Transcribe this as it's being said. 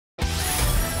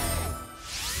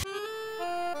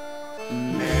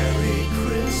Merry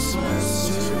Christmas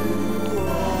to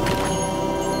all.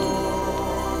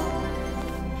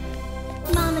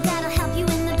 Mom and Dad will help you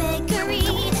in the bakery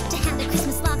to hand the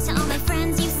Christmas logs to all my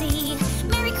friends you see.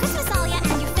 Merry Christmas, all ya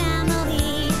and your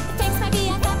family. Thanks, my bee,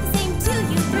 I got the same to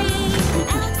you three.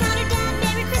 Alexander, Dad,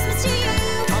 Merry Christmas to you.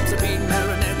 Tom, Sabine,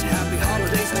 Marinette, happy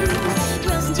holidays too.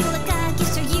 Rose and Julia got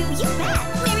gifts for you, you bet.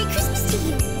 Merry Christmas to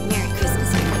you. Merry Christmas,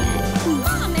 Marinette.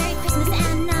 Mama, Merry Christmas,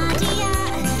 and Nadia.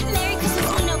 Merry Christmas,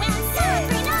 Lino and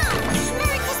Sabrina.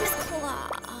 Merry Christmas, Claw.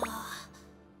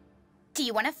 Do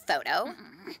you want a photo?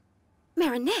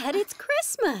 Marinette, it's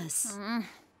Christmas.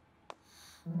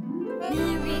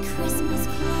 Merry Christmas,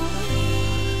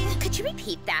 Chloe. Could you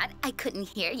repeat that? I couldn't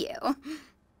hear you.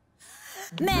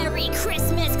 Merry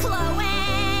Christmas,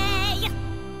 Chloe.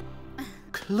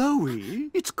 Chloe,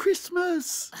 it's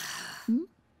Christmas.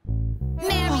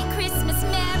 Merry Christmas,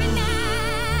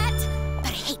 Marinette.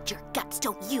 But I hate your guts,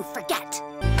 don't you forget.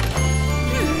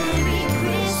 Merry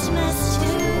Christmas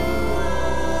to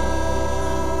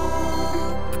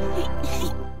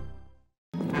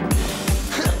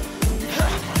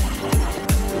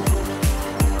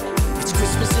It's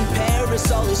Christmas in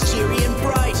Paris, all is cheery and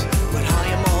bright, but I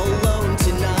am all alone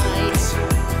tonight.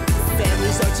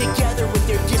 Families are together with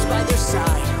their gifts by their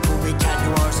side. Only Cat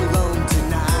Noir's alone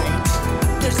tonight.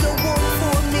 There's no warmth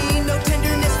for me, no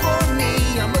tenderness for me.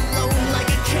 I'm alone like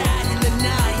a cat in the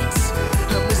night.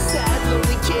 I'm a sad,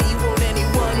 lonely kitty, won't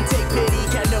anyone take pity?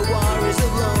 Cat Noir is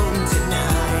alone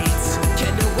tonight.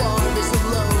 Cat Noir is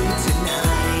alone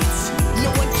tonight. No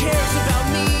one cares about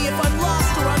me if I'm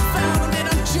lost or I'm found, and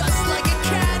I'm just like a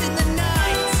cat in the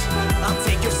night. I'll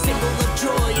take your symbol of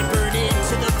joy and burn it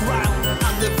to the ground.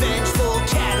 I'm the vengeful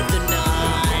cat of the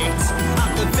night.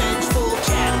 I'm the vengeful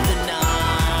cat of the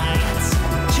night.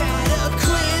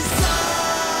 Cataclysm!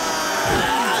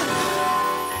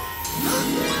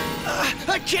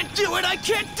 I can't do it! I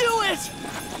can't do it!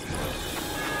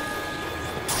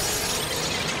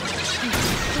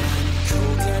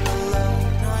 Cold and alone,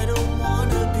 I don't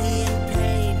wanna be in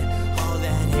pain. All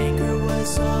that anger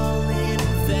was all in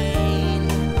vain.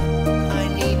 I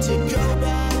need to go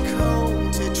back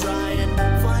home to try and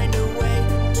find a way.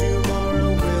 Tomorrow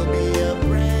will be a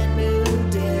brand new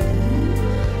day.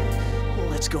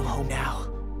 Let's go home now.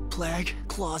 Plague,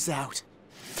 claws out.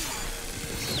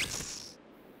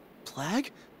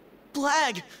 Plague?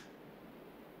 Plague!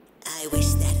 I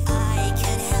wish that I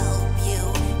could help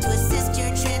you to assist your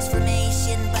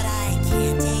transformation, but I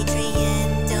can't,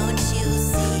 Adrien, don't you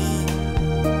see?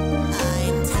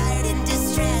 I'm tired and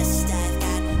distressed, I've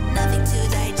got nothing to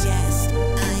digest.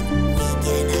 I'm weak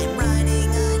and I'm running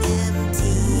on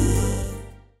empty.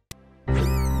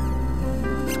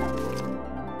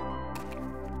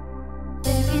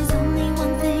 There is only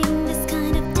one thing this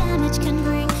kind of damage can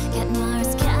bring. Cat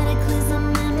Noir's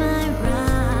cataclysm, am I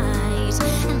right?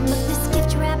 And look, this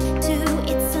gift wrap too,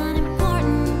 it's an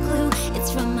important clue.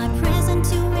 It's from my present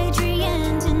to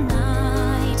Adrien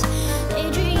tonight.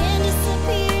 Adrien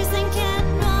disappears and Cat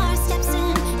Noir steps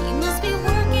in. He must be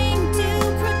working to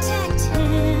protect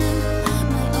him.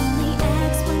 My only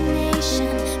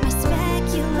explanation, my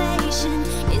speculation,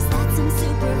 is that some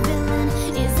supervillain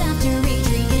is after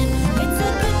Adrien. It's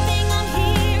a good thing I'm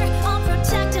here, I'll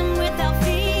protect him without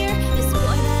fear. This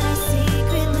boy that I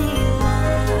secretly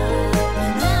love.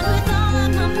 And with all of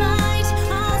my might,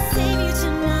 I'll save you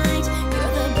tonight.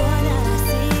 You're the boy that I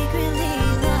secretly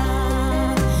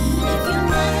love. If you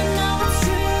never know it's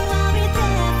true, I'll be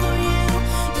there for you.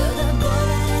 You're the boy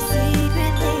that I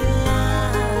secretly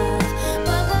love.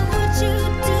 But what would you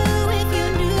do if you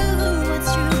knew what's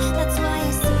true? That's why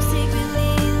I so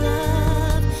secretly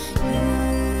love you.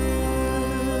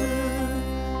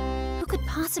 Who could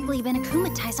possibly have been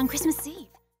akumatized on Christmas Eve?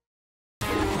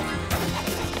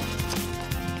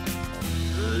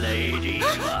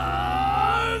 Ladybug!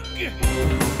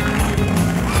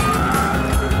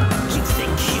 You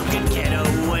think you can get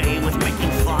away with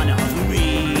making fun of me?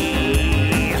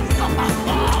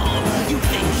 You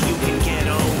think you can get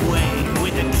away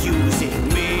with accusing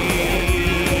me?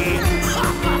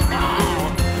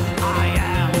 I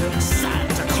am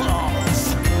Santa Claus.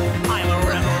 I'm a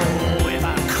rebel with a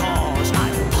cause.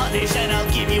 I'll punish and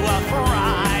I'll give you a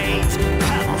fright.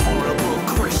 Have a horrible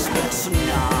Christmas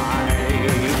night.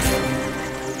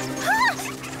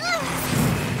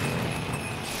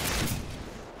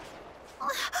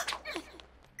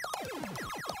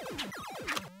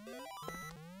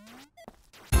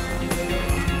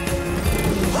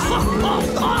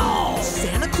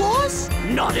 Santa Claus?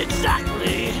 Not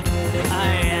exactly.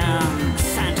 I am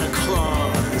Santa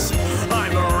Claus.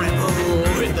 I'm a rebel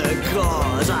with a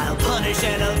cause. I'll punish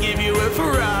and I'll give you a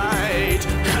fright.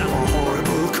 Have a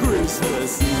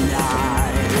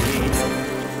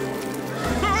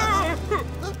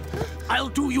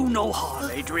do you no harm,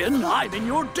 Adrien. I'm in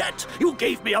your debt. You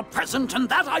gave me a present, and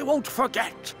that I won't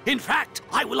forget. In fact,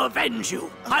 I will avenge you.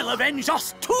 I'll avenge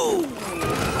us too.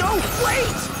 No,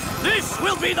 wait! This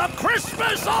will be the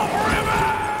Christmas of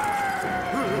River!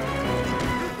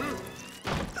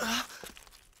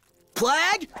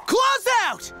 Plague, claws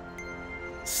out!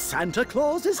 Santa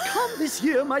Claus has come this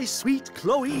year, my sweet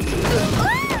Chloe.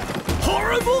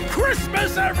 Horrible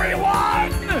Christmas,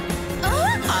 everyone!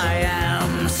 I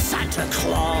am Santa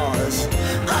Claus.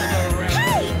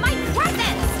 Hey, my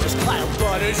presents! This clown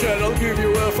bunnish and I'll give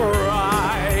you a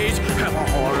fright. Have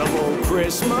a horrible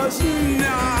Christmas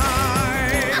night.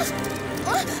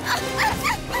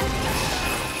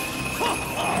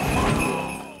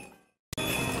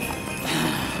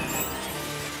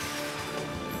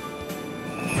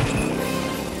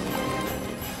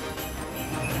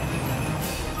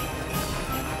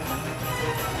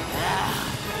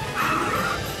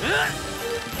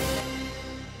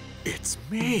 It's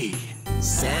me.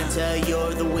 Santa,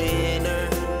 you're the winner.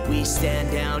 We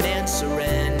stand down and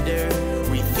surrender.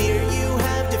 We fear you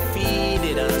have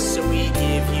defeated us, so we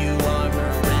give you our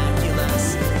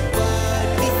miraculous.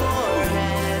 But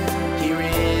beforehand, here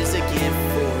is a gift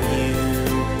for you.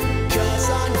 'Cause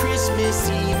on Christmas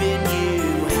even you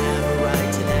have a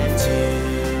right to that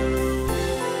too.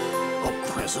 A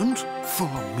present?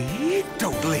 For me?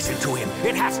 Don't listen to him.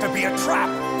 It has to be a trap.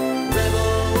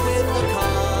 Rebel with the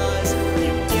cause,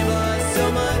 you give us so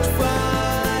much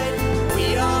pride.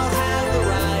 We all have the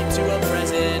right to a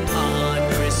present on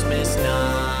Christmas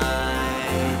night.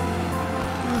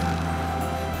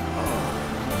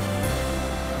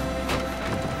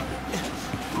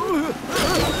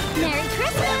 Merry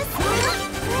Christmas!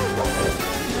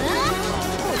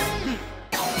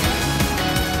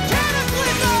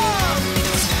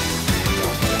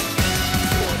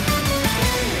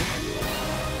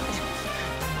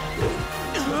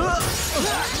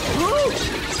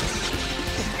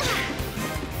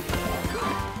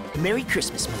 Merry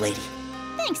Christmas, milady.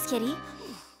 Thanks, Kitty.